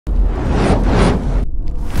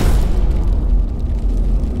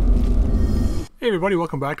Hey everybody,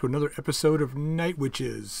 welcome back to another episode of Night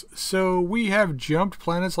Witches. So we have jumped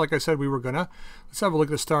planets like I said we were gonna. Let's have a look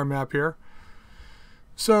at the star map here.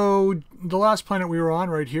 So the last planet we were on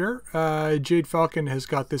right here, Jade Falcon has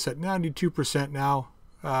got this at 92% now.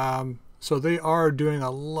 So they are doing a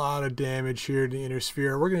lot of damage here to the inner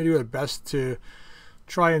sphere. We're going to do our best to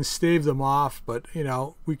try and stave them off, but you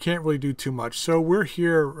know, we can't really do too much. So we're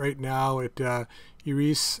here right now at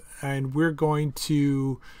Eris, and we're going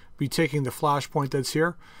to be taking the flashpoint that's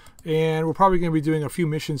here, and we're probably going to be doing a few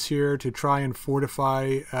missions here to try and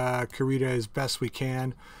fortify Karita as best we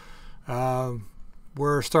can.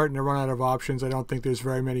 We're starting to run out of options. I don't think there's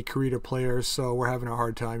very many Karita players, so we're having a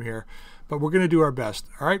hard time here, but we're going to do our best.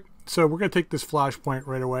 All right, so we're going to take this flashpoint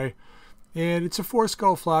right away, and it's a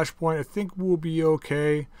 4-skull flashpoint. I think we'll be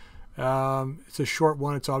okay. It's a short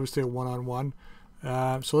one. It's obviously a one-on-one.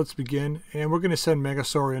 So let's begin, and we're going to send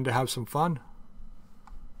Megasaur in to have some fun.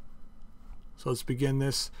 So let's begin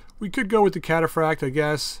this. We could go with the Cataphract, I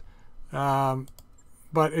guess,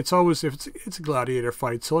 but it's always, if it's a gladiator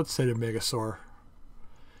fight, so let's send a Megasaur.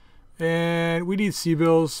 And we need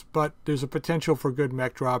Seabills, but there's a potential for good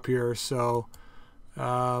mech drop here, so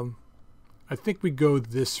I think we go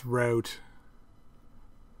this route.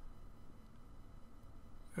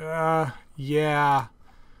 Yeah,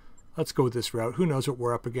 let's go with this route. Who knows what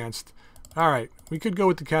we're up against? Alright, we could go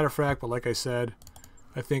with the Cataphract, but like I said,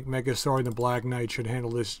 I think Megasaur and the Black Knight should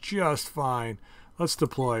handle this just fine. Let's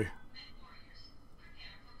deploy.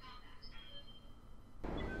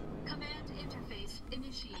 Command interface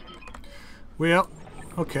initiated. Well,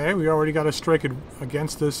 okay, we already got a strike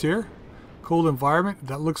against us here. Cold environment.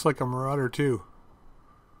 That looks like a Marauder too.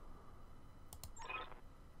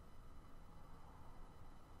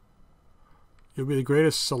 You'll be the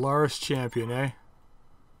greatest Solaris champion, eh?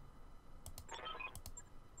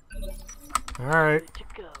 Alright. To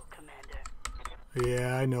go, Commander.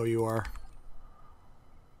 Yeah, I know you are.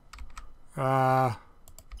 On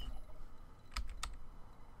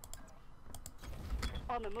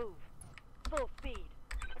the move. Full speed.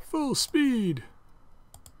 Full speed.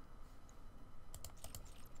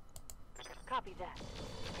 Copy that.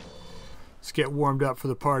 Let's get warmed up for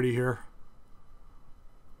the party here.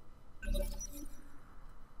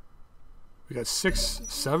 We got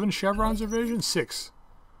 7 chevrons of vision? 6.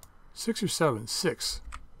 6 or 7? 6.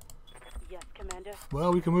 Yes, Commander.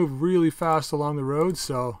 Well, we can move really fast along the road,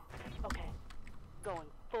 so... Okay. Going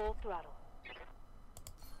full throttle.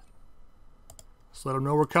 Just let them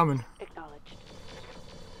know we're coming. Acknowledged.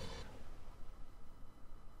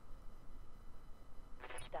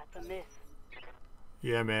 That's a miss.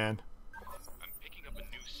 Yeah, man. I'm picking up a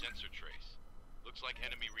new sensor trace. Looks like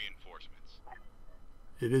enemy reinforcements.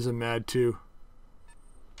 It is a MAD 2.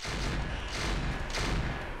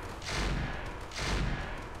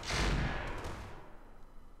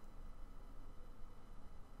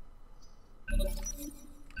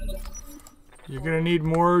 You're gonna need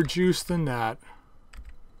more juice than that.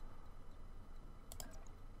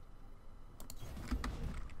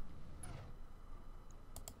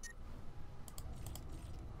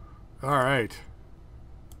 All right.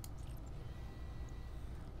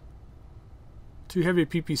 2 heavy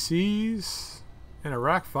PPCs and a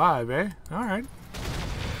Rack 5, eh? All right.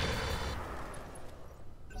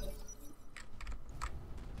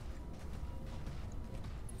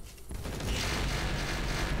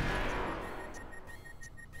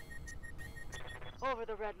 Over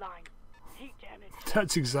the red line. Heat damage.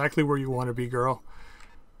 That's exactly where you want to be, girl.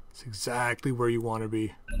 It's exactly where you want to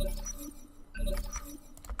be.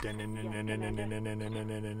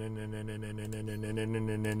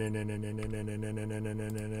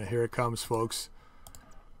 Here it comes, folks.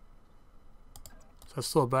 So that's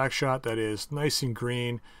still a back shot. That is nice and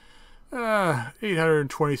green.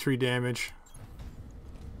 823 damage.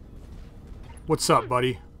 What's up,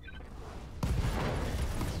 buddy?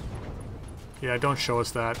 Yeah, don't show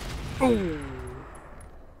us that. Oh!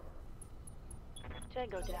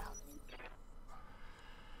 Tango down.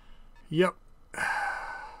 Yep.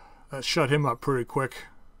 That shut him up pretty quick.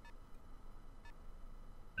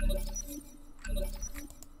 Commander.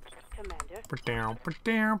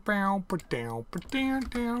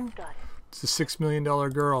 Got it. It's the $6 million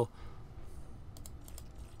girl.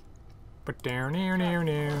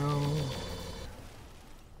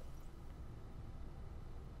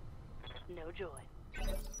 No joy.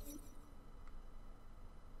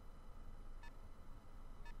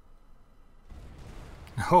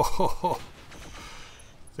 Oh,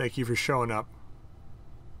 thank you for showing up.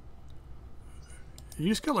 You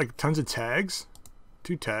just got like tons of tags?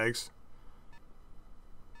 2 tags.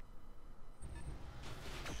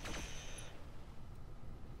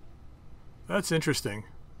 That's interesting.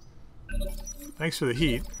 Thanks for the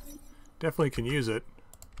heat. Definitely can use it.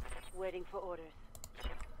 Waiting for orders.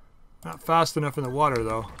 Not fast enough in the water,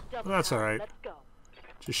 though. But Double that's time. alright. Let's go.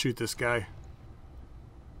 Just shoot this guy.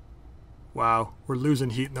 Wow, we're losing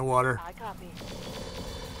heat in the water. I copy.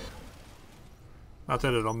 Not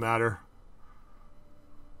that it'll matter.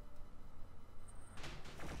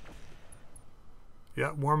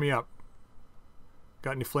 Yeah, warm me up.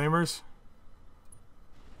 Got any flamers?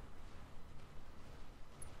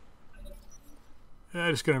 Yeah,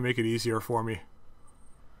 just gonna make it easier for me.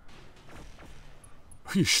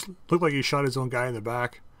 He looked like he shot his own guy in the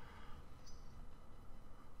back.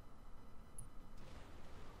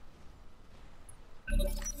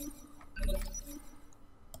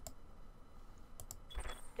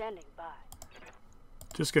 Standing by.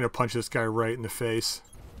 Just gonna punch this guy right in the face.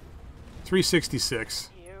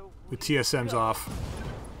 366. Here The we TSM's go. off.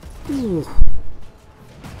 Ooh.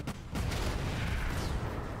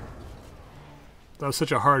 That was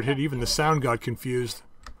such a hard hit, even the sound got confused.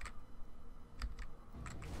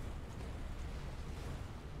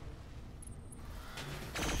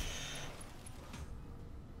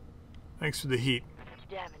 Thanks for the heat.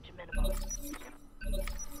 Damage minimal.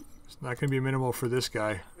 It's not going to be minimal for this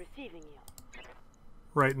guy. Receiving you.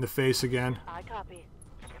 Right in the face again. I copy.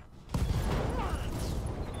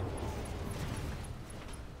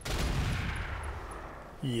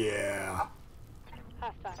 Yeah.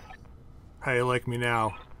 Hostile. How you like me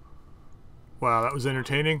now? Wow, that was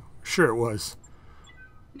entertaining? Sure it was.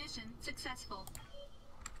 Mission successful.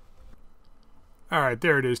 Alright,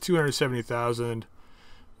 there it is. 270,000.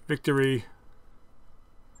 Victory.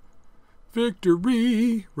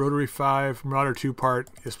 Victory! Rotary 5. Marauder 2 part.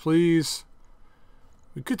 Yes, please.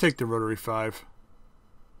 We could take the Rotary 5.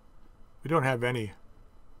 We don't have any.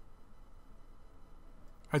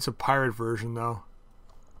 That's a pirate version, though.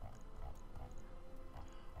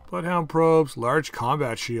 Bloodhound probes. Large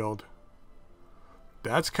combat shield.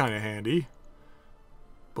 That's kind of handy.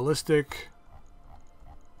 Ballistic.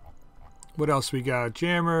 What else we got?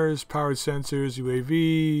 Jammers, powered sensors,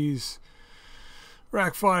 UAVs,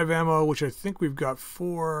 Rack 5 ammo, which I think we've got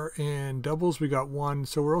 4, and doubles we got 1,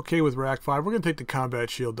 so we're okay with Rack 5. We're going to take the combat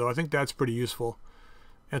shield, though. I think that's pretty useful.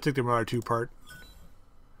 And take the Marauder 2 part.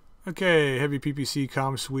 Okay, heavy PPC,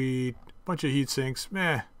 comm suite, bunch of heat sinks.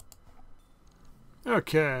 Meh.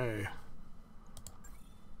 Okay.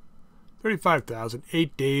 35,000.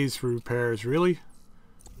 8 days for repairs. Really?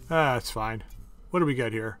 Ah, that's fine. What do we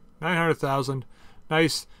got here? 900,000.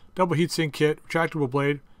 Nice. Double heatsink kit. Retractable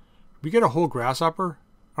blade. We get a whole grasshopper?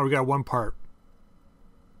 Or we got one part?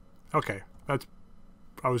 Okay. That's.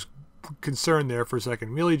 I was concerned there for a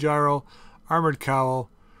second. Melee gyro. Armored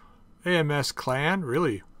cowl. AMS clan?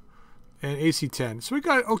 Really? And AC-10. So we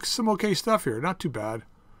got some okay stuff here. Not too bad.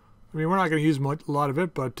 I mean, we're not going to use a lot of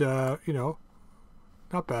it, but, you know,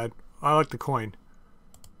 not bad. I like the coin.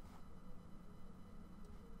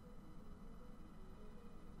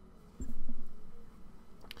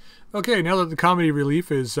 Okay, now that the comedy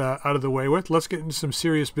relief is out of the way with, let's get into some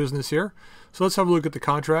serious business here. So let's have a look at the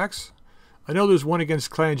contracts. I know there's one against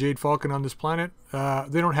Clan Jade Falcon on this planet.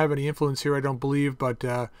 They don't have any influence here, I don't believe, but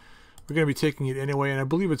we're going to be taking it anyway, and I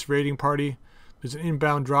believe it's raiding party. There's an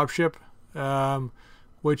inbound dropship,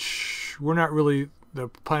 which we're not really, the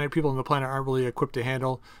planet people on the planet aren't really equipped to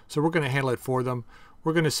handle, so we're going to handle it for them.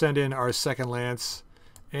 We're going to send in our second lance.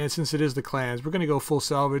 And since it is the clans, we're going to go full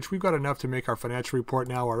salvage. We've got enough to make our financial report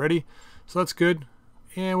now already. So that's good.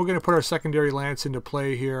 And we're going to put our secondary lance into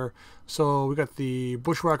play here. So we got the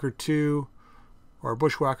Bushwhacker 2, or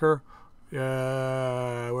Bushwhacker.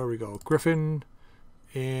 Where we go? Griffin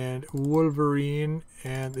and Wolverine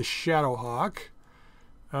and the Shadowhawk.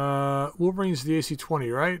 Wolverine's the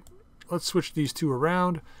AC-20, right? Let's switch these two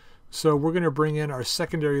around. So we're going to bring in our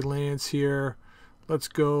secondary lance here. Let's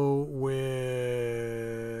go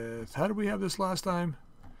with... How did we have this last time?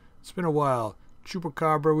 It's been a while.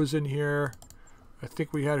 Chupacabra was in here. I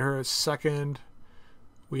think we had her as second.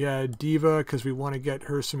 We had Diva because we want to get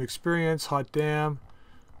her some experience. Hot damn.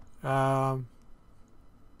 And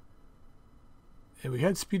we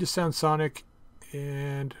had Speed of Sound Sonic.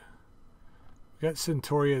 And we got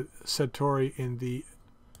Centauri in the...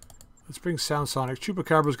 Let's bring Sound Sonic.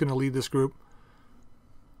 Chupacabra's going to lead this group.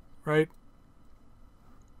 Right?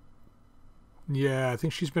 Yeah, I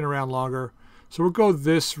think she's been around longer. So we'll go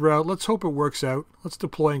this route. Let's hope it works out. Let's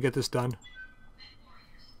deploy and get this done.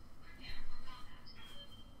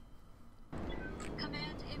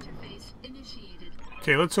 Command interface initiated.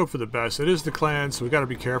 Okay, let's hope for the best. It is the clan, so we got to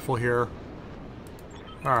be careful here.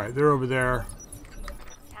 Alright, they're over there.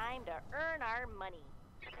 Time to earn our money.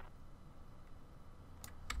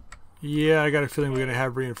 Yeah, I got a feeling we're going to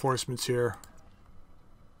have reinforcements here.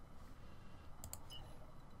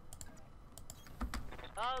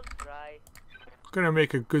 I'll try. Going to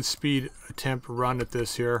make a good speed attempt run at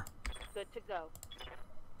this here. Good to go.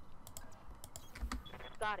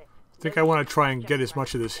 Got it. I think I want to try and get as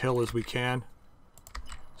much of this hill as we can.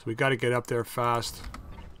 So we got to get up there fast.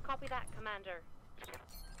 Copy that, Commander.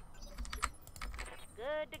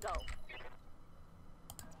 Good to go.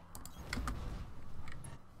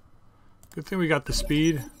 Good thing we got the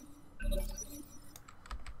speed.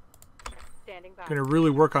 Standing by. Going to really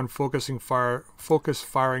work on focus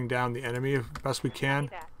firing down the enemy as best we can.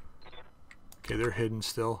 Copy that. Okay, they're hidden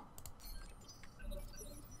still.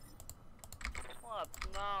 What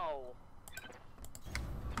now?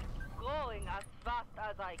 Going as fast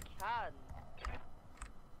as I can.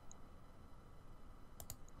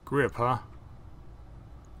 Grip, huh?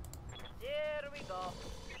 Here we go.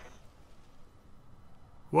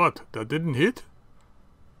 What? That didn't hit?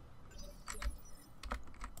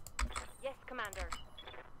 Yes, Commander.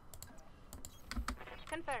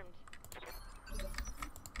 Confirmed.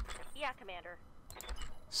 Yeah, Commander.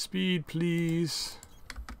 Speed, please.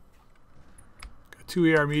 Got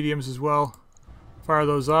 2 AR mediums as well. Fire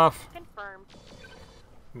those off. Confirmed.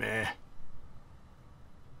 Meh.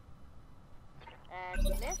 And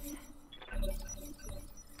miss.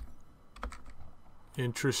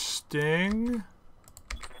 Interesting.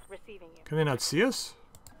 Receiving you. Can they not see us?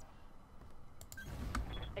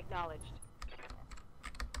 Acknowledged.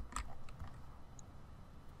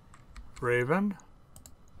 Raven.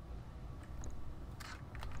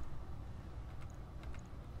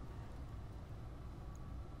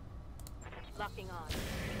 Locking on.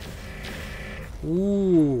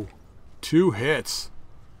 Ooh. 2 hits.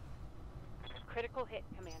 Critical hit,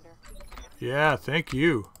 Commander. Yeah, thank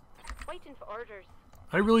you. Waiting for orders.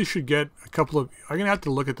 I really should get a couple of... I'm going to have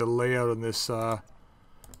to look at the layout on this 10-4.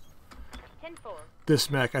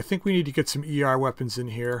 this mech. I think we need to get some ER weapons in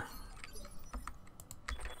here.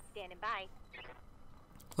 Standing by.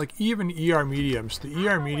 Like even ER mediums. The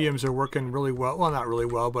ER mediums are working really well. Well, not really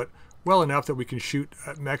well, but well enough that we can shoot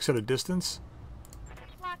at mechs at a distance.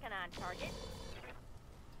 Locking on target.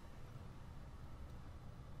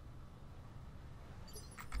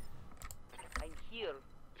 I'm here.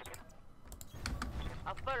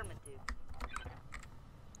 Affirmative.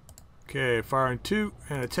 Okay, firing 2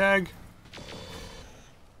 and a tag.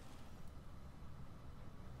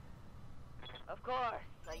 Of course,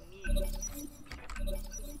 I need.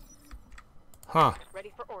 Huh.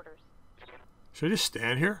 Ready for orders. Should I just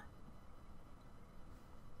stand here?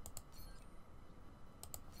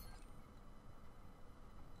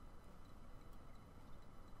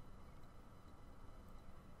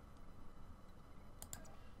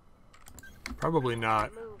 Probably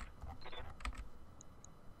not. Move.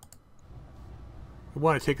 We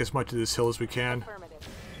want to take as much of this hill as we can. Affirmative.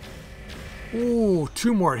 Ooh,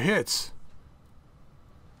 2 more hits.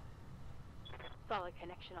 Solid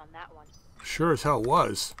connection on that one. Sure as hell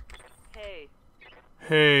was. Hey,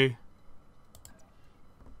 Hey.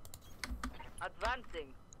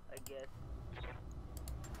 advancing, I guess.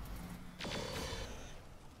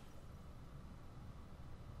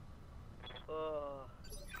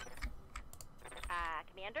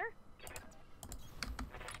 Commander?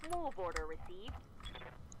 Move order received.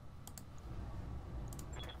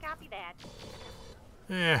 Copy that.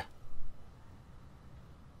 Eh.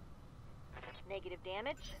 Negative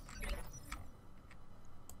damage.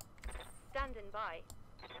 Standing by.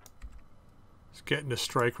 Let's get into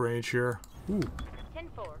strike range here. Ooh.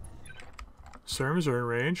 10-4. SERMs are in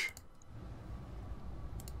range.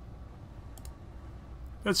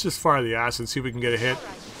 Let's just fire the acid, see if we can get a hit. All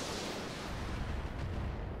right.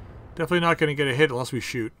 Definitely not going to get a hit unless we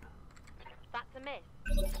shoot. That's a miss.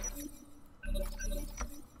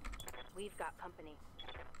 We've got company.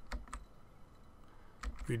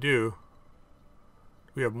 We do.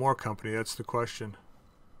 We have more company, that's the question.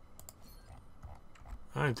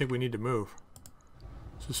 I don't think we need to move.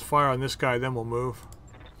 Let's just fire on this guy, then we'll move.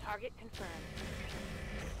 Target confirmed.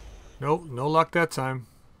 Nope, no luck that time.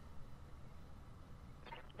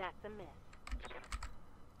 That's a miss.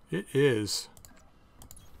 It is.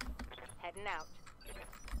 Heading out.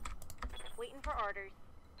 Waiting for orders.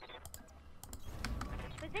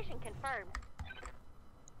 Position confirmed.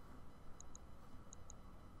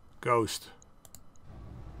 Ghost.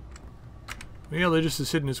 Yeah, they're just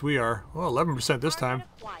as hidden as we are. Well, 11% this time. Target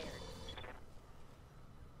acquired.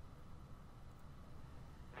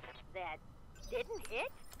 That didn't hit?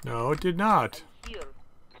 No, it did not. Here.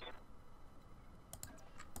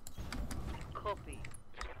 Copy.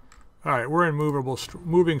 Alright, we're in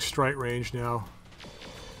moving strike range now.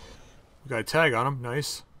 Got a tag on him.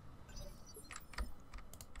 Nice.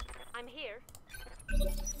 I'm here.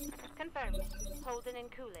 Confirmed. Holding and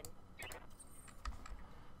cooling.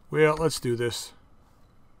 Well, let's do this.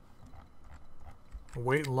 I'm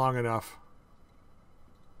waiting long enough.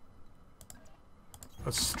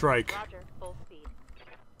 Let's strike. Roger. Full speed.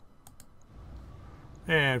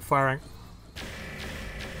 And firing.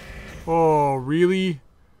 Oh, really?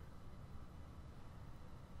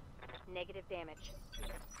 Negative damage.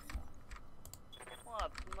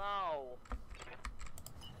 What now?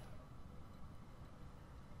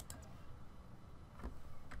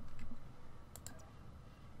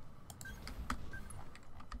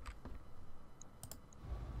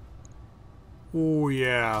 Oh,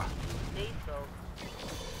 yeah. Say so.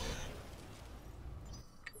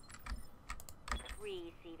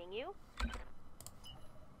 Receiving you.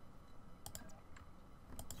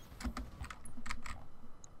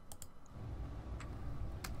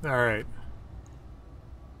 Alright.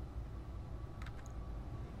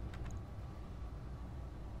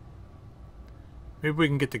 Maybe we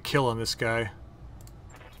can get the kill on this guy.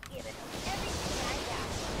 Give it everything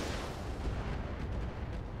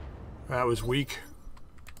I That was weak.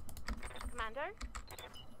 got. Commander.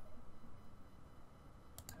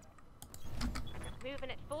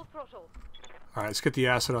 Moving at full throttle. Alright, let's get the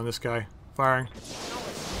acid on this guy. Firing.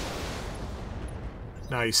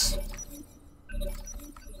 Nice.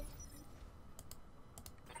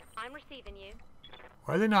 I'm receiving you.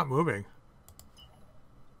 Why are they not moving?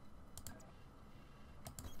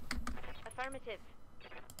 Affirmative.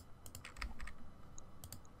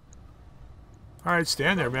 Alright,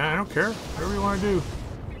 stand there, man. I don't care. Whatever you want to do.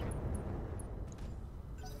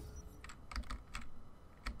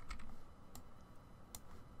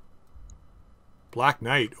 Black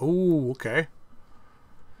Knight. Oh, okay.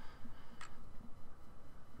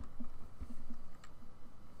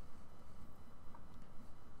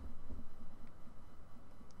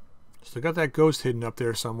 Still got that ghost hidden up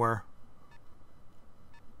there somewhere.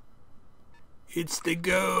 It's the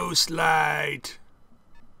ghost light.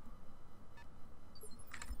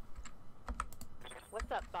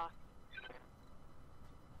 What's up, boss?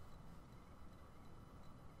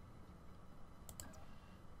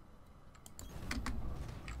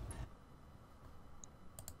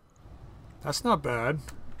 That's not bad.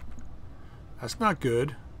 That's not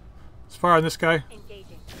good. Let's fire on this guy.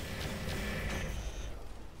 Engaging.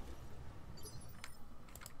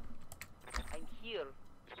 I'm here.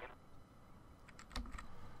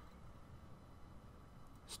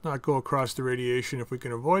 Let's not go across the radiation if we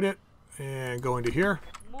can avoid it. And go into here.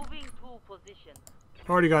 Moving to position.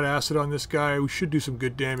 Already got acid on this guy. We should do some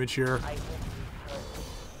good damage here. I hope this hurts.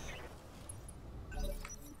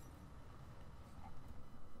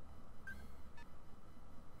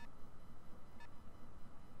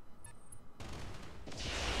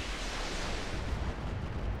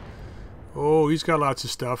 Oh, he's got lots of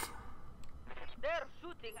stuff. They're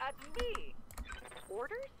shooting at me.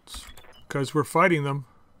 Orders? Because we're fighting them.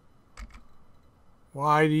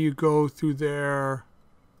 Why do you go through there?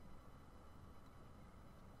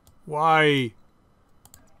 Why?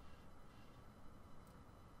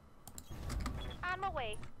 On my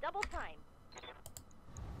way. Double time.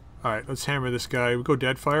 Alright, let's hammer this guy. We go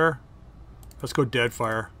Deadfire? Let's go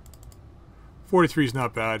Deadfire. 43 is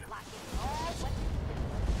not bad. Locking all weapons.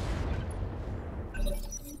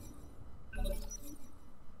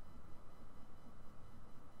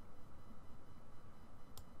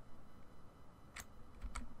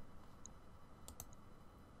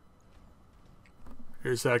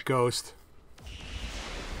 Here's that ghost.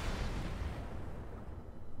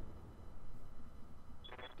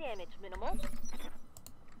 Damage minimal.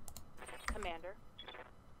 Commander.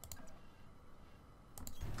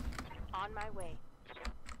 On my way.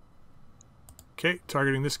 Okay,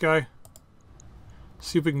 targeting this guy.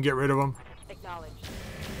 See if we can get rid of him. Acknowledged.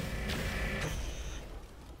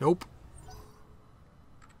 Nope.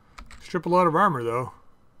 Strip a lot of armor, though.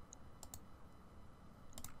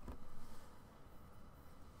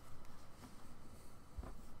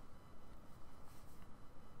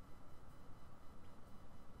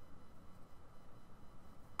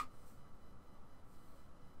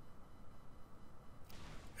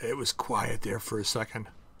 It was quiet there for a second.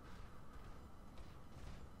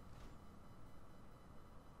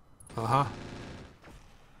 Uh-huh.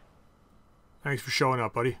 Thanks for showing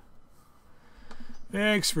up, buddy.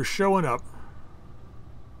 Thanks for showing up.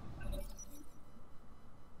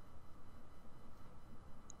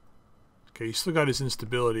 Okay, he's still got his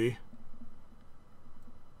instability.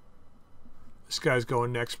 This guy's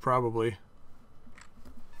going next, probably.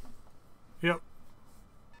 Yep.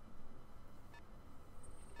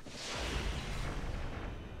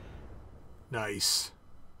 Nice.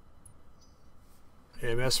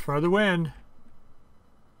 AMS for the win.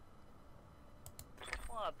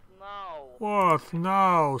 What now? What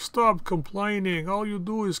now? Stop complaining. All you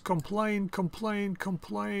do is complain, complain,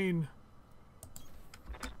 complain.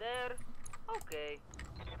 There? Okay.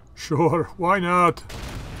 Sure, why not?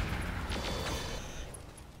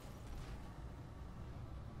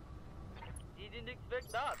 Didn't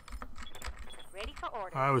expect that. Ready for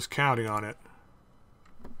order. I was counting on it.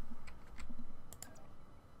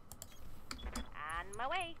 On my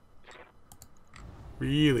way.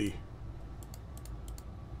 Really?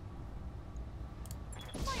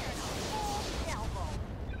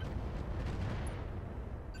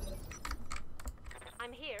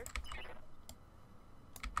 I'm here.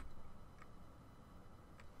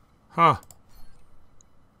 Huh.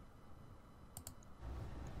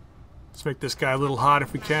 Let's make this guy a little hot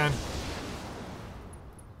if we can.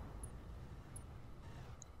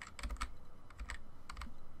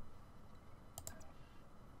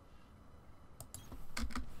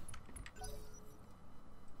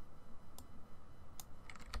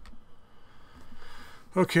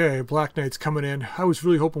 Okay, Black Knight's coming in. I was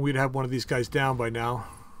really hoping we'd have one of these guys down by now.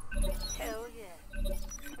 Hell yeah.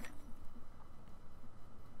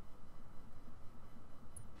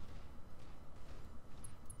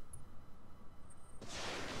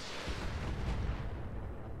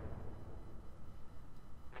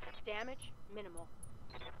 Damage minimal.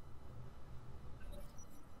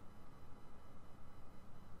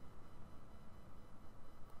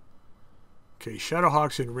 Okay,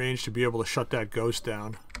 Shadowhawk's in range to be able to shut that ghost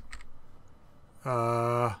down.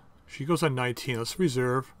 She goes on 19. Let's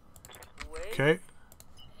reserve. Wait. Okay.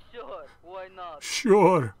 Sure, why not?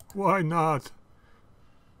 Sure, why not?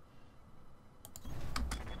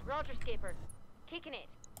 Roger, Skipper. Kicking it.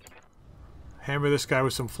 Hammer this guy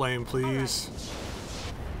with some flame, please.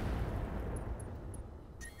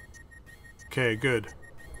 Okay, good.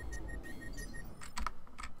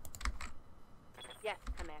 Yes,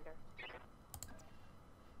 Commander.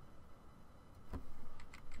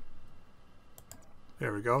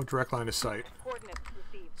 There we go. Direct line of sight. Coordinates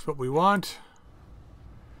received. That's what we want.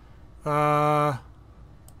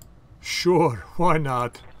 Sure, why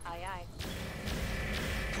not? Aye, aye.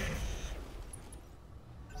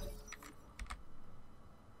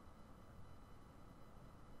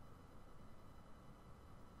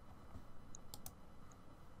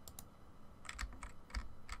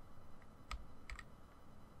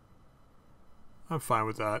 I'm fine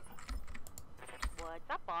with that. What's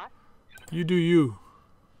up, boss? You do you.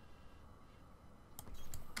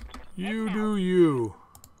 You do you.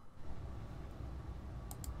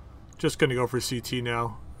 Just gonna go for CT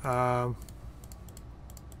now.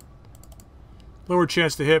 Lower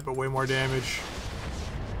chance to hit, but way more damage.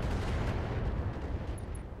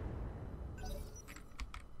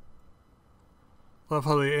 Love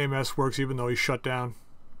how the AMS works even though he's shut down.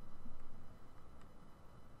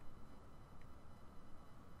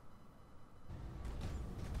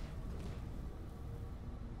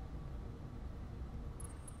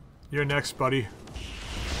 You're next, buddy.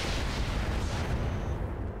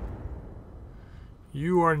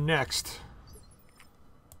 You are next.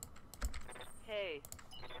 Hey,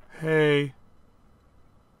 Hey.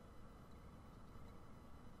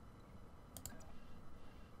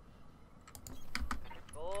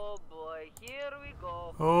 oh boy, here we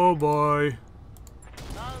go. Oh boy.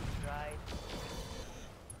 I'll try.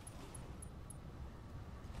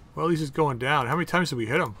 Well, at least he's going down. How many times did we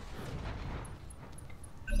hit him?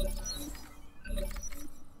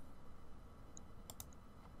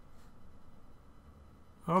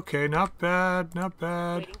 Okay, not bad, not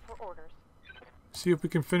bad. Waiting for orders. See if we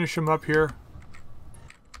can finish him up here.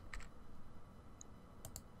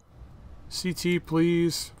 CT,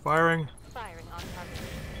 please. Firing. Firing on target.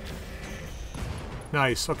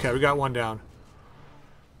 Nice. Okay, we got one down.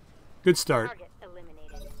 Good start. Target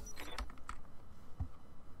eliminated.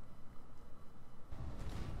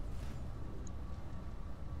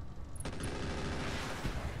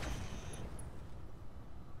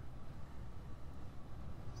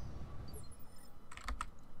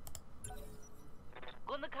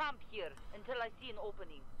 Gonna camp here until I see an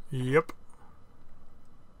opening. Yep.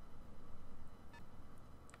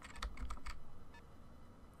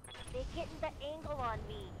 They're getting the angle on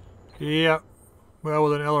me. Yep. Well,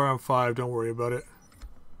 with an LRM 5, don't worry about it.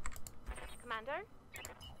 Commander?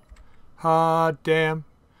 Hot damn.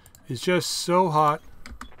 It's just so hot.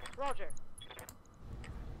 Roger.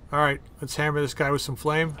 Alright, let's hammer this guy with some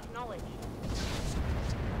flame. Acknowledge.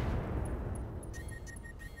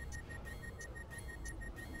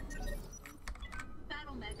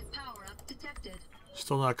 Battle mech power up detected.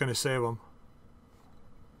 Still not going to save him.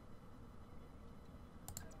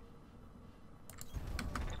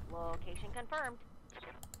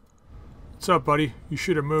 What's up, buddy? You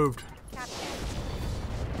should have moved. Captain.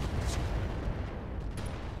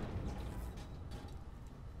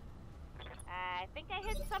 I think I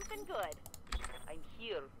hit something good. I'm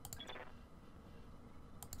here.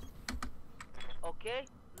 Okay,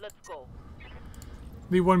 let's go.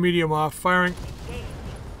 Leave one medium off. Firing. Engage.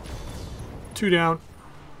 2 down.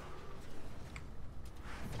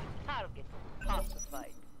 Target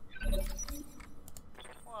classified.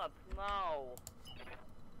 What now?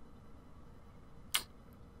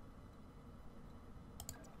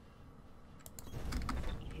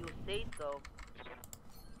 If you say so.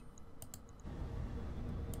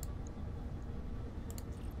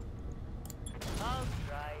 I'll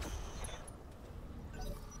try.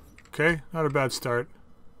 Okay, not a bad start.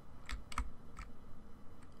 I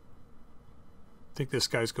think this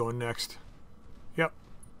guy's going next. Yep.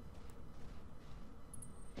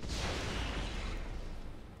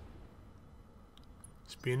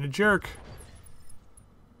 He's being a jerk.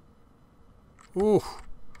 Ooh.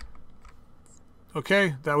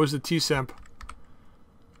 Okay, that was the T-Semp.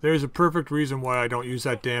 There's a perfect reason why I don't use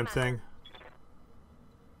that damn thing.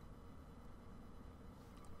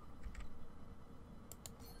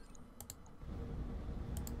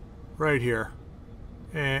 Right here.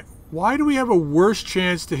 And why do we have a worse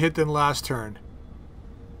chance to hit than last turn?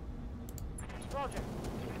 Roger.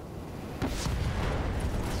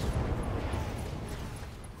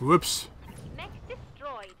 Whoops. Mech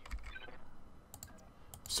destroyed.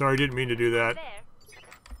 Sorry, didn't mean to do that. There.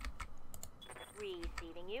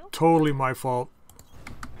 Receiving you. Totally my fault.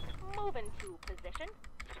 Moving to position.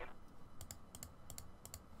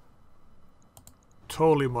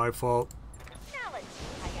 Totally my fault. Now let's see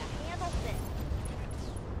how you handle this.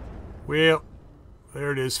 Well,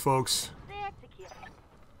 there it is, folks. There to kill.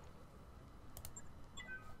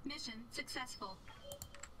 Mission successful.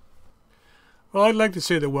 Well, I'd like to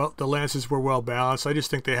say that the Lances were well balanced. I just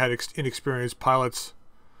think they had inexperienced pilots.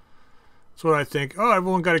 That's what I think. Oh,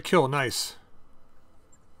 everyone got a kill. Nice.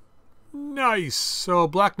 Nice. So,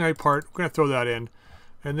 Black Knight part, we're going to throw that in.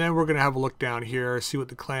 And then we're going to have a look down here, see what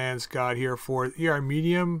the clans got here for ER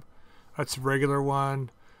Medium. That's a regular one.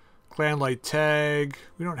 Clan Light Tag.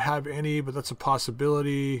 We don't have any, but that's a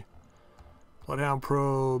possibility. Bloodhound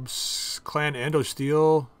Probes. Clan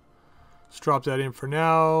Endosteel. Let's drop that in for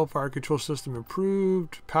now. Fire control system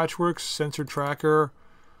improved. Patchworks, sensor tracker.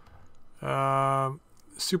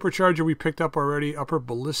 Supercharger we picked up already. Upper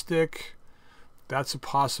ballistic. That's a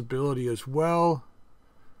possibility as well.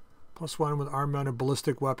 +1 with arm-mounted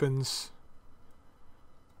ballistic weapons.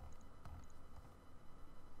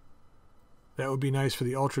 That would be nice for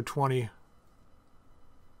the Ultra 20.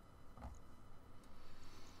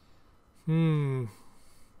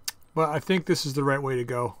 But I think this is the right way to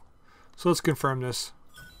go. So let's confirm this.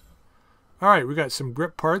 Alright, we got some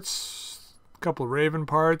grip parts, a couple of Raven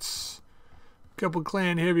parts, a couple of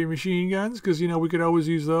Clan heavy machine guns, because, you know, we could always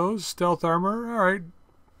use those. Stealth armor, alright.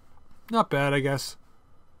 Not bad, I guess.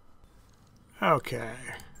 Okay.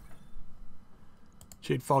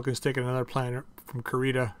 Jade Falcon's taking another planet from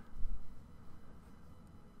Karita.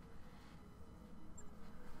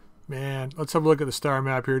 Man, let's have a look at the star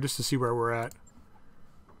map here just to see where we're at.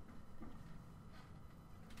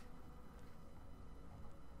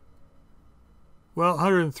 Well,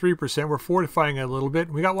 103%. We're fortifying it a little bit.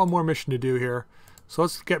 We got one more mission to do here. So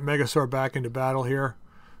let's get Megasaur back into battle here.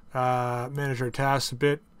 Manage our tasks a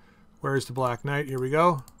bit. Where's the Black Knight? Here we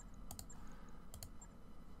go.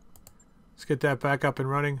 Let's get that back up and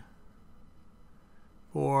running.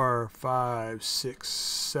 4, 5, 6,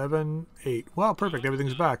 7, 8. Wow, perfect.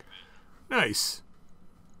 Everything's back. Nice.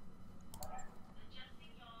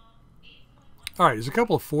 Alright, there's a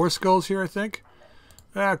couple of 4 skulls here, I think.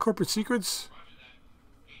 Corporate secrets.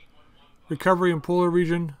 Recovery in polar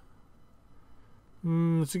region.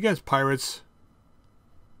 It's against pirates.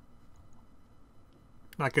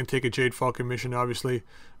 Not going to take a Jade Falcon mission, obviously.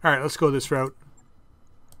 Alright, let's go this route.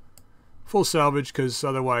 Full salvage, because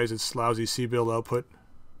otherwise it's lousy C-build output.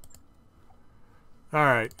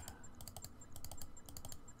 Alright.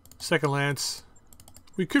 Second lance.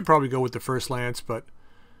 We could probably go with the first lance, but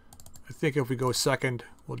I think if we go second,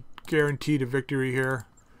 we'll guarantee a victory here.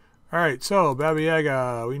 Alright, so Baba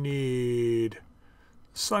Yaga, we need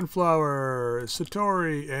Sunflower,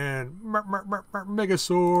 Satori, and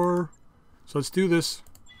Megasaur. So let's do this.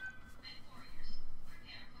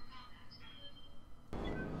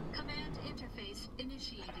 Command interface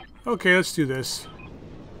initiated. Okay, let's do this.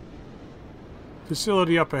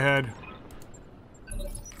 Facility up ahead.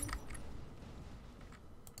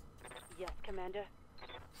 Yes, Commander.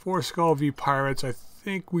 4 Skull V Pirates. I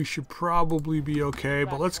think we should probably be okay,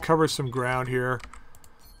 but let's cover some ground here.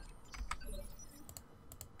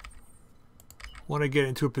 Want to get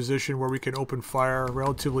into a position where we can open fire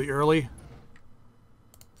relatively early.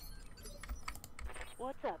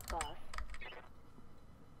 What's up, boss?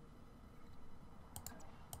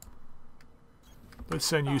 Let's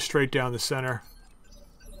send you straight down the center.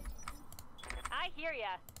 I hear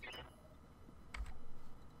ya.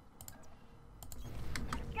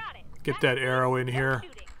 Got it. Get that arrow in here.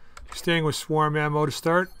 Shooting. Staying with swarm ammo to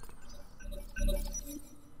start.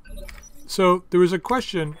 So there was a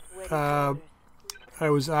question I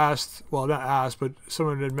was asked, well not asked, but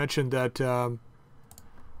someone had mentioned that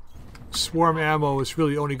swarm ammo is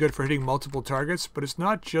really only good for hitting multiple targets, but it's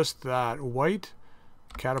not just that. White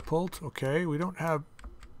catapult, okay, we don't have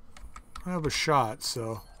a shot,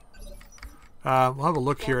 so we'll have a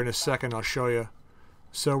look here in a second. I'll show you.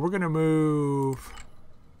 So we're gonna move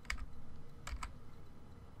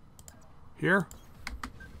here,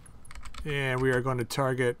 and we are going to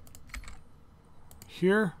target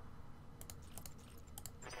here.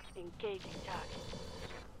 Engaging target.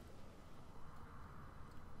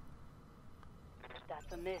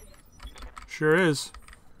 That's a miss. Sure is.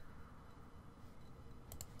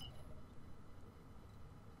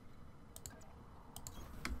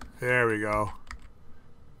 There we go.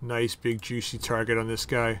 Nice big juicy target on this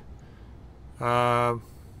guy. Might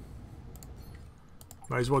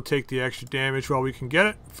as well take the extra damage while we can get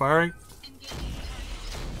it. Firing.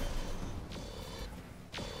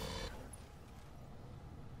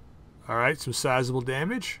 Alright, some sizable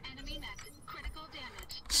damage. Enemy mech. Critical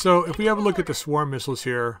damage. So if we have a look at the swarm missiles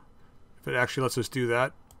here, if it actually lets us do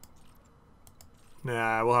that.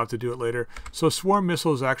 Nah, we'll have to do it later. So swarm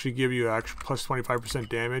missiles actually give you plus 25%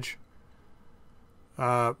 damage.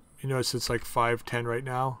 You notice it's like 510 right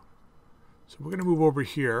now. So we're going to move over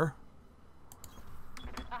here.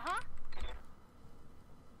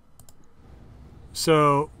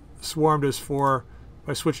 So swarm does 4. If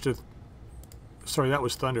I switch to, sorry, that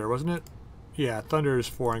was thunder, wasn't it? Yeah, thunder is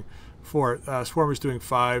 4. Swarm is doing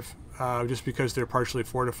 5, just because they're partially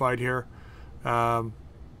fortified here.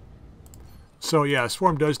 So yeah,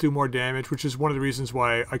 swarm does do more damage, which is one of the reasons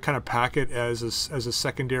why I kind of pack it as a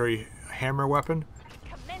secondary hammer weapon.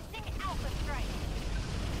 Commencing alpha strike.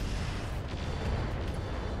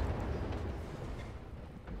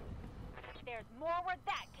 There's more where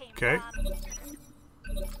that came Okay. from.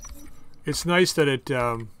 It's nice that it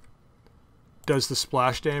does the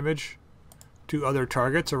splash damage to other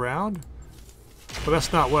targets around, but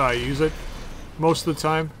that's not what I use it most of the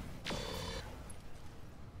time.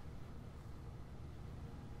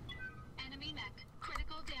 Enemy mech.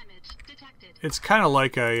 Critical damage detected. It's kind of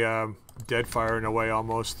like a Deadfire in a way,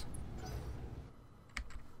 almost.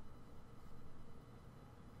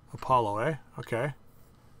 Apollo, eh? Okay.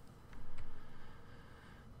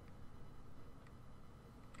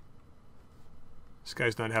 This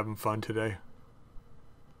guy's not having fun today.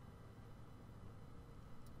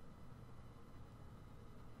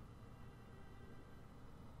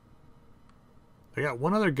 They got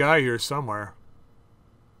one other guy here somewhere.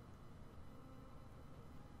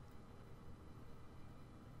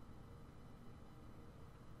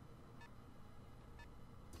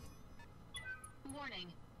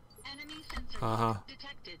 Warning. Enemy sensor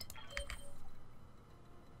detected.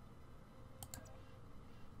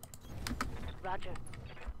 Roger.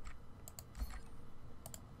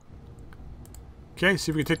 Okay,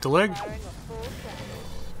 see if we can take the leg. Firing a full throttle.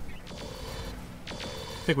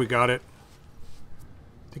 I think we got it.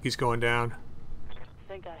 I think he's going down.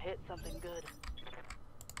 Think I hit something good.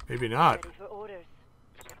 Maybe not. Ready for orders.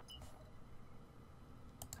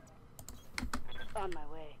 On my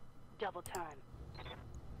way. Double time.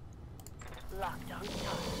 Locked on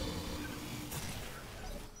target.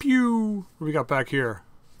 Pew! What do we got back here?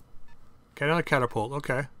 Okay, another catapult.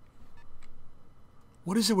 Okay.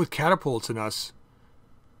 What is it with catapults in us?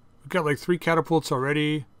 We've got like 3 catapults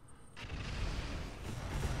already.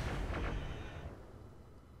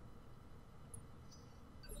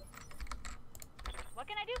 What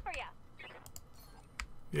can I do for ya?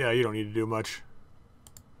 Yeah, you don't need to do much.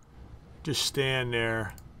 Just stand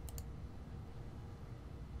there.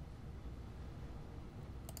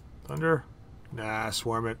 Thunder? Nah,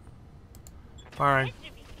 swarm it. Firing. This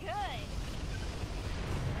should be good.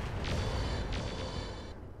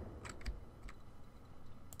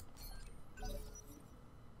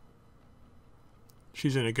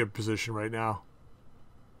 She's in a good position right now.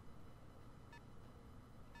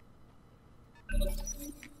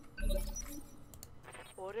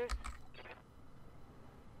 Orders.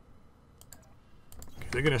 Okay,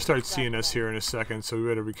 they're gonna start seeing us here in a second, so we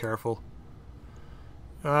better be careful.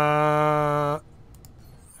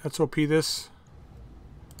 Let's OP this.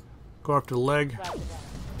 Go after the leg. Roger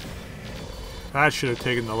that. That should have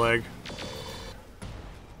taken the leg.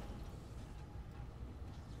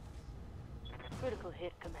 Critical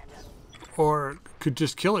hit, Commander. Or could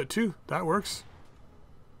just kill it too. That works.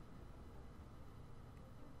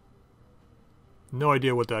 No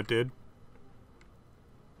idea what that did.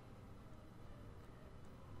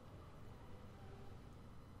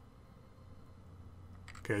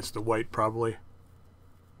 Okay, it's the white probably.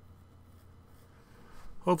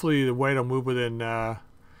 Hopefully the white will move within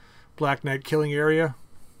Black Knight killing area.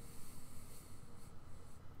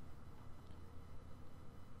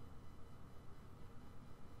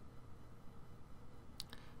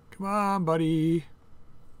 Come on, buddy.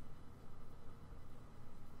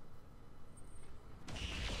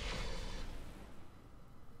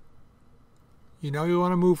 You know you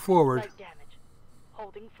want to move forward. Slight damage.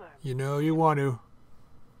 Holding firm. You know you want to.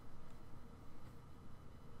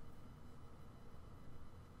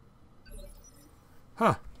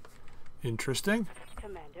 Huh. Interesting.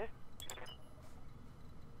 Commander.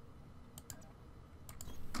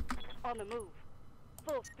 On the move.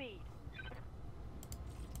 Full speed.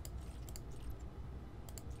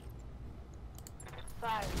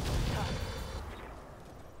 Fire.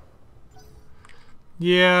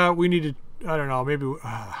 Yeah, we need to, I don't know, maybe,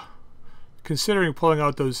 considering pulling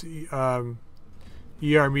out those ER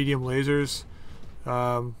medium lasers,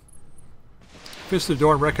 Fist of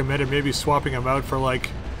Dawn recommended maybe swapping them out for like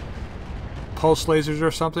pulse lasers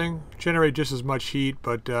or something. Generate just as much heat,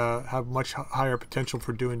 but have much higher potential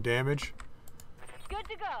for doing damage. Good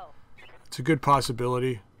to go. It's a good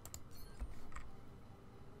possibility.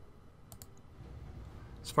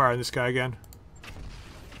 Let's fire on this guy again.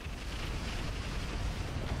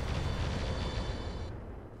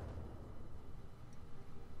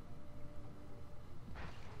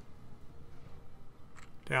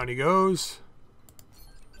 Down he goes.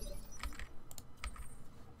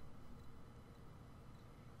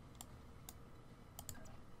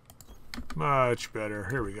 Much better.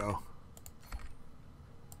 Here we go.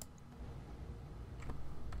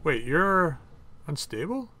 Wait, you're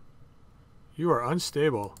unstable? You are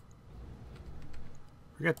unstable.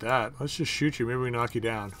 Forget that. Let's just shoot you. Maybe we knock you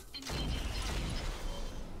down.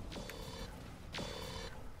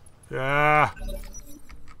 Ah.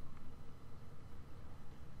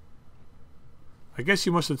 I guess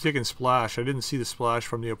you must have taken splash. I didn't see the splash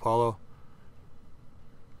from the Apollo.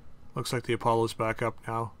 Looks like the Apollo's back up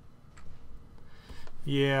now.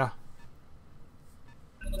 Yeah.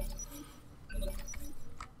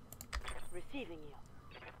 Receiving you.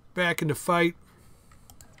 Back in the fight.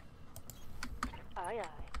 Aye, aye.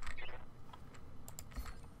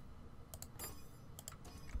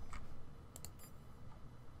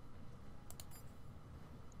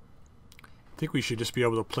 I think we should just be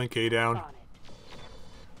able to plink A down. On it.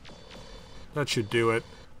 That should do it.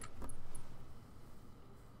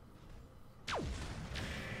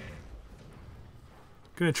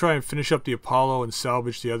 Gonna try and finish up the Apollo and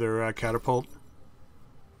salvage the other catapult.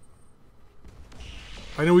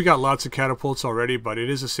 I know we got lots of catapults already, but it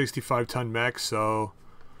is a 65-ton mech, so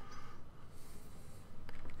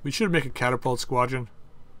we should make a catapult squadron.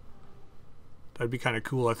 That'd be kind of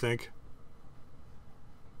cool, I think.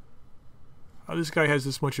 How this guy has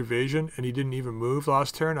this much evasion and he didn't even move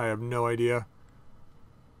last turn, I have no idea.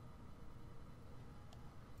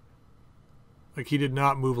 Like, he did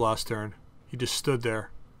not move last turn. He just stood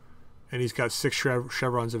there. And he's got 6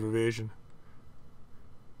 chevrons of evasion.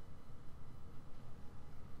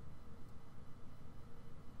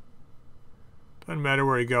 Doesn't matter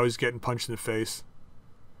where he goes, he's getting punched in the face.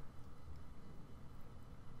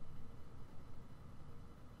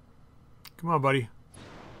 Come on, buddy.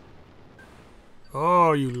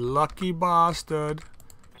 Oh, you lucky bastard.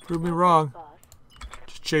 Prove me wrong. Boss.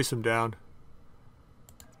 Just chase him down.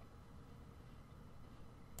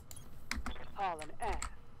 Hauling ass.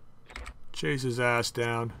 Chase his ass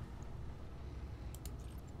down.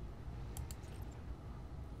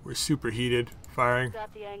 We're superheated. Firing.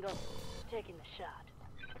 Got the angle. Taking the shot.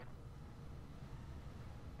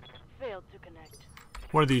 Failed to connect.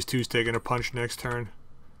 One of these two's taking a punch next turn.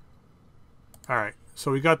 Alright,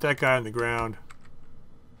 so we got that guy on the ground.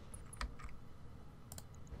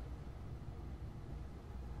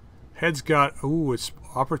 Head's got... Ooh, it's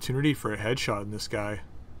opportunity for a headshot in this guy.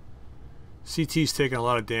 CT's taking a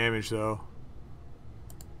lot of damage, though.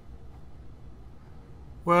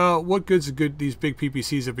 Well, what good's these big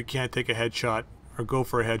PPCs if we can't take a headshot or go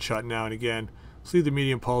for a headshot now and again? Let's leave the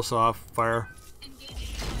medium pulse off. Fire.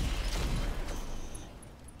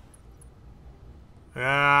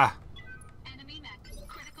 Ah. Enemy mech.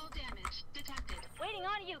 Critical damage detected. Waiting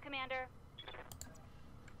on you, Commander.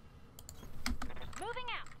 Moving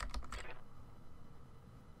out.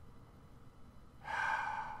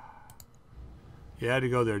 You had to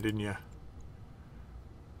go there, didn't you?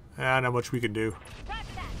 Ah, not much we can do.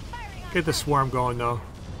 Get the swarm going, though.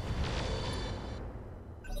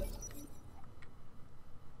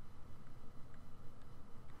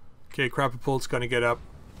 Okay, Crapapult's gonna get up.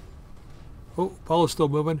 Oh, Apollo's still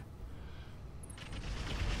moving.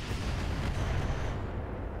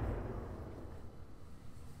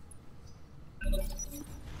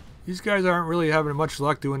 These guys aren't really having much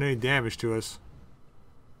luck doing any damage to us.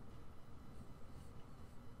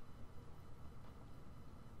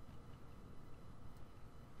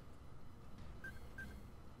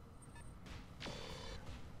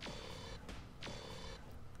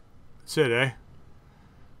 That's it, eh?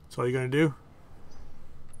 That's all you're gonna do?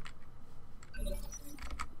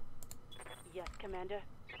 Yes, Commander.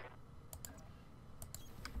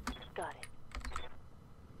 Got it.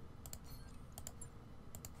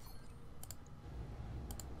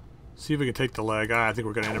 See if we can take the leg. I think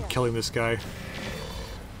we're gonna end up killing this guy.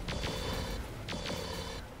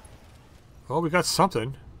 Oh, we got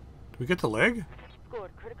something. Did we get the leg?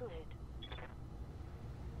 Scored critical hit.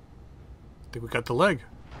 I think we got the leg.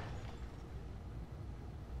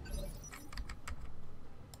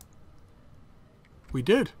 We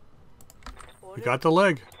did. We got the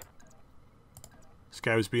leg. This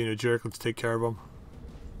guy was being a jerk. Let's take care of him.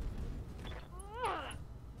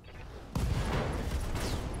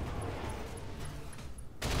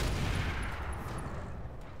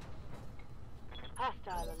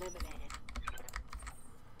 Hostile eliminated.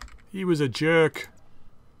 He was a jerk.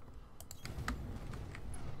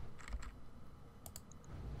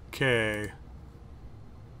 Okay.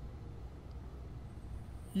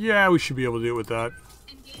 Yeah, we should be able to do it with that.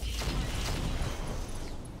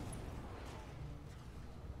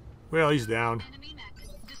 Well, he's down. Enemy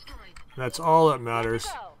mech destroyed. That's all that matters.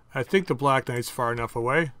 I think the Black Knight's far enough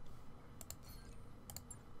away.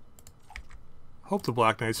 Hope the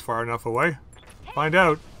Black Knight's far enough away. Find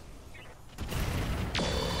out.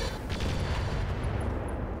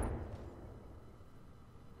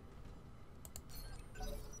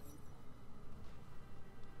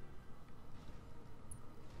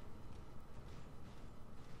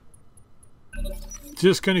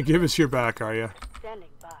 Just gonna give us your back, are you? Standing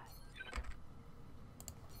by.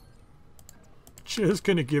 Just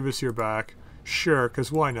gonna give us your back. Sure,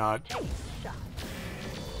 because why not? Shot.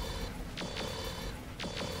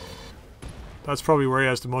 That's probably where he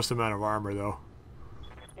has the most amount of armor, though.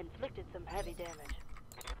 Inflicted some heavy damage.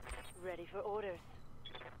 Ready for orders.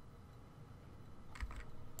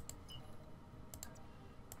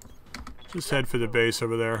 Just head for the base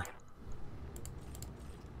over there.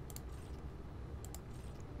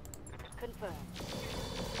 Confirmed.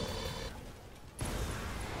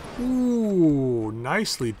 Ooh,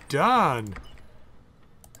 nicely done.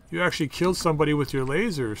 You actually killed somebody with your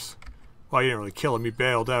lasers. Well, you didn't really kill him, he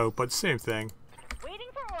bailed out, but same thing. Waiting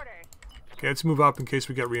for orders. Okay, let's move up in case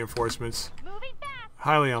we get reinforcements. Moving fast.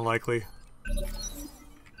 Highly unlikely.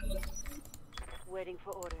 Waiting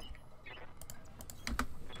for orders.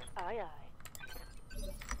 Aye, aye.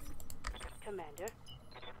 Commander.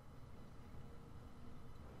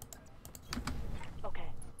 Okay.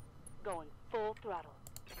 Going full throttle.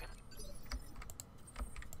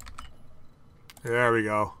 There we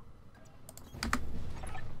go.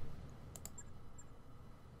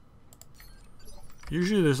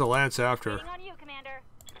 Usually there's a lance after. Waiting on you, Commander.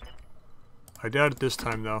 I doubt it this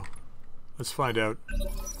time, though. Let's find out. We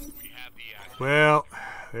have the action. Well,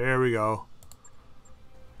 there we go.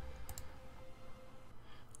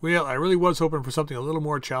 Well, I really was hoping for something a little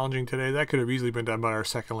more challenging today. That could have easily been done by our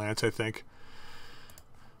second lance, I think.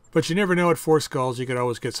 But you never know at 4 skulls. You could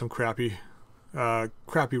always get some crappy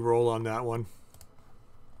roll on that one.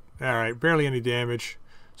 Alright, barely any damage.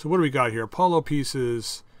 So what do we got here? Apollo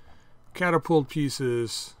pieces, catapult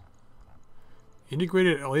pieces,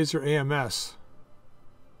 integrated laser AMS.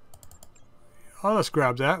 Oh, let's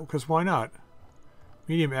grab that, because why not?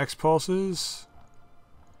 Medium X pulses.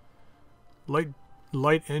 Light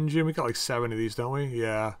engine. We got like 7 of these, don't we?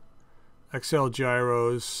 Yeah. XL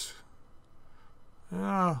gyros.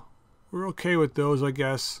 We're okay with those, I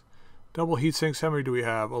guess. Double heat sinks. How many do we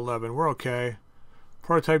have? 11. We're okay.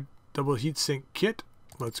 Prototype double heat sink kit.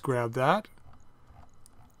 Let's grab that.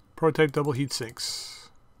 Prototype double heat sinks.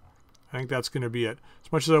 I think that's going to be it.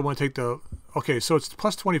 As much as I want to take the... Okay, so it's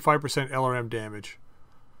plus 25% LRM damage.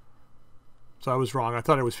 So I was wrong. I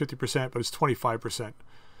thought it was 50%, but it's 25%.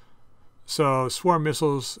 So swarm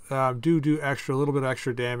missiles do extra, a little bit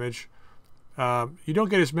extra damage. You don't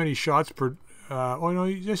get as many shots per... oh, no,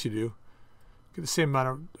 yes you do. Get the same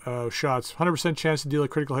amount of shots. 100% chance to deal a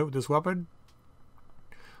critical hit with this weapon.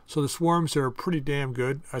 So the swarms are pretty damn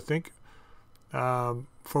good, I think.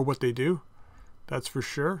 for what they do. That's for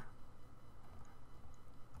sure.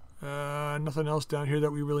 Nothing else down here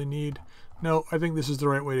that we really need. No, I think this is the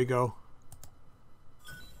right way to go.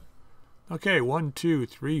 Okay, 1, 2,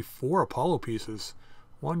 3, 4 Apollo pieces.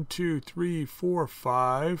 1, 2, 3, 4,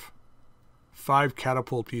 5. 5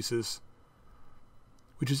 catapult pieces.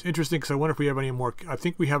 Which is interesting because I wonder if we have any more. I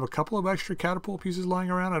think we have a couple of extra catapult pieces lying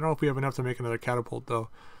around. I don't know if we have enough to make another catapult though.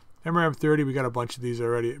 MRM 30, we got a bunch of these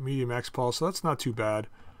already at medium X pulse, so that's not too bad.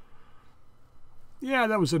 Yeah,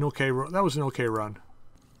 that was an okay run.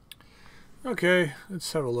 Okay,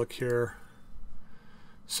 let's have a look here.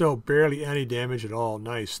 So barely any damage at all.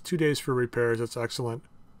 Nice. 2 days for repairs. That's excellent.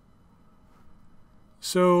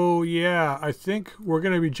 So yeah, I think we're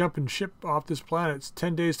going to be jumping ship off this planet. It's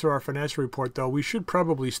 10 days to our financial report though. We should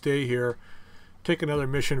probably stay here, take another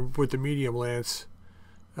mission with the medium lance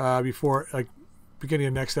before, like, beginning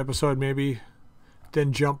of next episode maybe.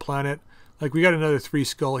 Then jump planet. Like, we got another 3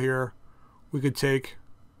 skull here we could take.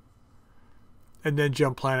 And then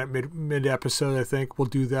jump planet mid episode. I think we'll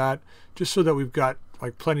do that just so that we've got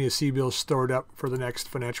like plenty of sea bills stored up for the next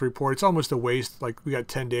financial report. It's almost a waste. Like, we got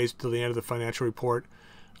 10 days till the end of the financial report,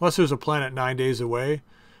 unless there's a planet 9 days away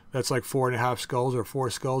that's like 4.5 skulls or 4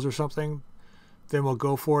 skulls or something. Then we'll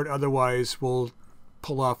go for it. Otherwise, we'll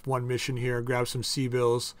pull off one mission here, grab some sea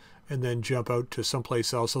bills, and then jump out to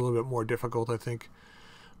someplace else a little bit more difficult, I think.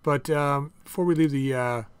 But before we leave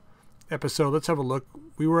the episode, let's have a look.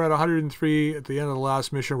 We were at 103 at the end of the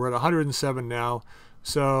last mission. We're at 107 now.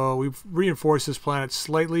 So we've reinforced this planet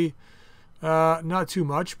slightly. Not too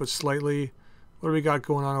much, but slightly. What do we got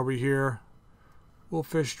going on over here?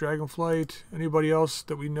 Wolffish, Dragonflight. Anybody else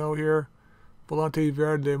that we know here? Volante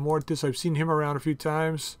Verde Mortis. I've seen him around a few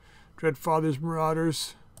times. Dreadfather's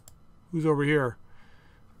Marauders. Who's over here?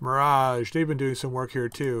 Mirage. They've been doing some work here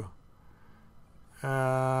too.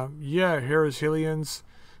 Yeah, Harris Hillians.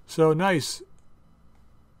 So nice.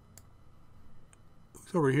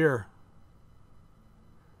 Who's over here?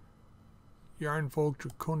 Yarnfolk,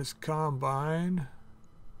 Draconis Combine.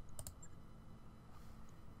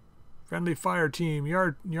 Friendly Fire Team,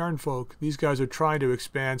 Yarnfolk. These guys are trying to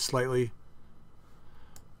expand slightly.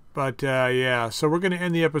 But yeah, so we're going to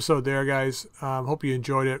end the episode there, guys. Hope you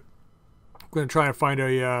enjoyed it. I'm going to try and find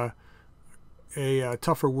a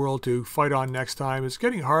tougher world to fight on next time. It's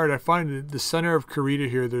getting hard. I find the center of Karita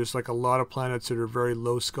here, there's like a lot of planets that are very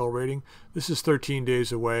low skull rating. This is 13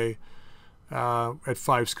 days away at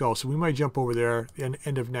 5 skulls, so we might jump over there in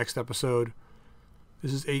end of next episode.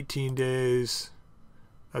 This is 18 days.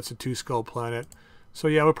 That's a 2 skull planet. So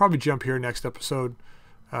yeah, we'll probably jump here next episode.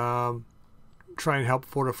 Try and help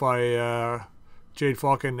fortify Jade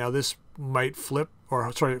Falcon. Now this might flip,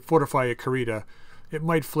 or sorry, fortify a Karita. It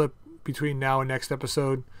might flip between now and next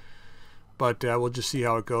episode, but we'll just see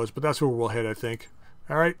how it goes. But that's where we'll hit, I think.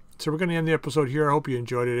 Alright, so we're going to end the episode here. I hope you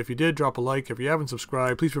enjoyed it. If you did, drop a like. If you haven't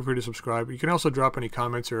subscribed, please feel free to subscribe. You can also drop any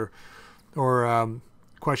comments or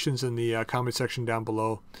questions in the comment section down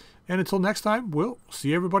below. And until next time, we'll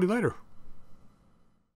see everybody later.